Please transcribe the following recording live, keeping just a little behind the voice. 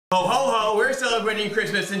we're celebrating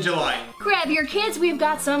Christmas in July. Grab your kids, we've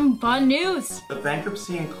got some fun news. The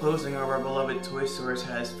bankruptcy and closing of our beloved toy stores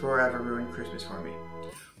has forever ruined Christmas for me.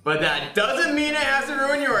 But that doesn't mean it has to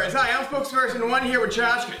ruin yours. Hi, I'm spokesperson 1 here with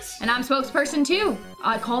tchotchkes. And I'm spokesperson 2.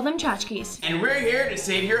 I call them tchotchkes. And we're here to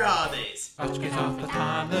save your holidays. Tchotchkes off for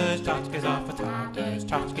toddlers, tchotchkes off for toddlers,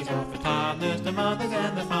 tchotchkes off for toddlers, the mothers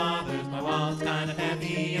and the fathers. My wallet's kind of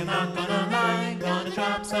heavy, I'm not gonna lie. Gonna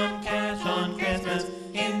drop some cash on Christmas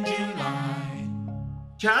in July.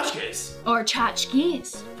 Tchotchkes, Or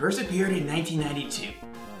tchotchkes. first appeared in 1992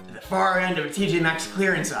 at the far end of a TJ Maxx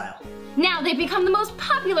clearance aisle. Now they've become the most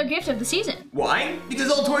popular gift of the season. Why?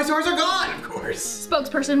 Because all toy stores are gone, of course.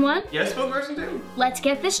 Spokesperson 1, Yes, spokesperson 2. let's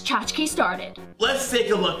get this tchotchke started. Let's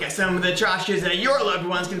take a look at some of the tchotchkes that your loved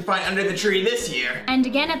ones can find under the tree this year. And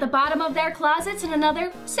again at the bottom of their closets in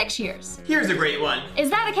another 6 years. Here's a great one.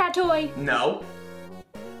 Is that a cat toy? No,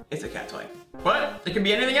 it's a cat toy. But it can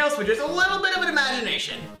be anything else with just a little bit of an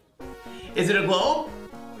imagination. Is it a globe?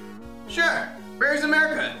 Sure. Where's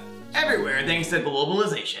America? Everywhere thanks to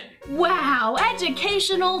globalization. Wow,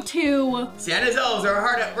 educational too. Santa's elves are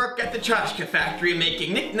hard at work at the tchotchke factory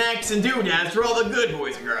making knickknacks and doodads for all the good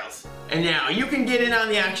boys and girls. And now you can get in on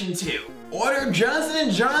the action too. Order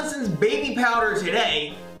Johnson & Johnson's baby powder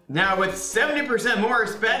today, now with 70% more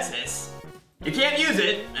asbestos. You can't use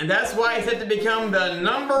it, and that's why it's set to become the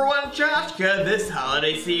 #1 tchotchke this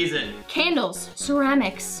holiday season. Candles,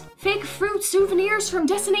 ceramics, fake fruit souvenirs from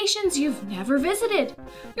destinations you've never visited.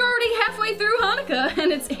 You're already halfway through Hanukkah,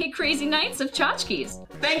 and it's 8 crazy nights of tchotchkes.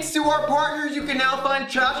 Thanks to our partners, you can now find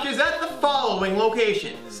tchotchkes at the following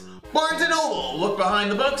locations. Barnes & Noble, look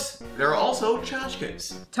behind the books. There are also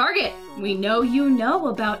tchotchkes. Target, we know you know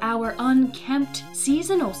about our unkempt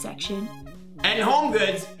seasonal section. And Home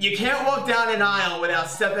Goods, you can't walk down an aisle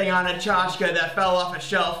without stepping on a tchotchke that fell off a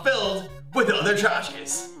shelf filled with other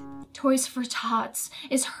tchotchkes. Toys for Tots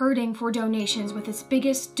is hurting for donations with its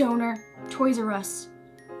biggest donor, Toys R Us,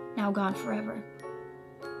 now gone forever.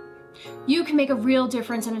 You can make a real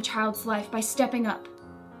difference in a child's life by stepping up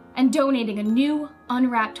and donating a new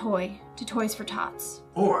unwrapped toy to Toys for Tots.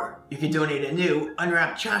 Or you can donate a new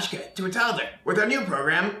unwrapped tchotchke to a toddler with our new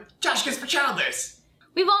program, Tchotchkes for Childlers.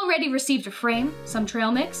 We've already received a frame, some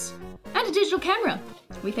trail mix, and a digital camera.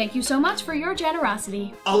 We thank you so much for your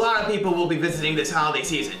generosity. A lot of people will be visiting this holiday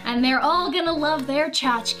season. And they're all gonna love their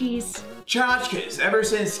tchotchkes. Tchotchkes, ever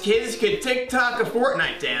since kids could TikTok a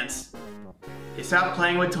Fortnite dance, they stopped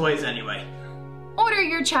playing with toys anyway. Order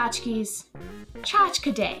your tchotchkes.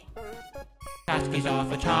 Tchotchkeday. Tchotchkes off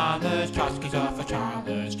for toddlers, tchotchkes off for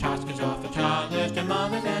toddlers, tchotchkes off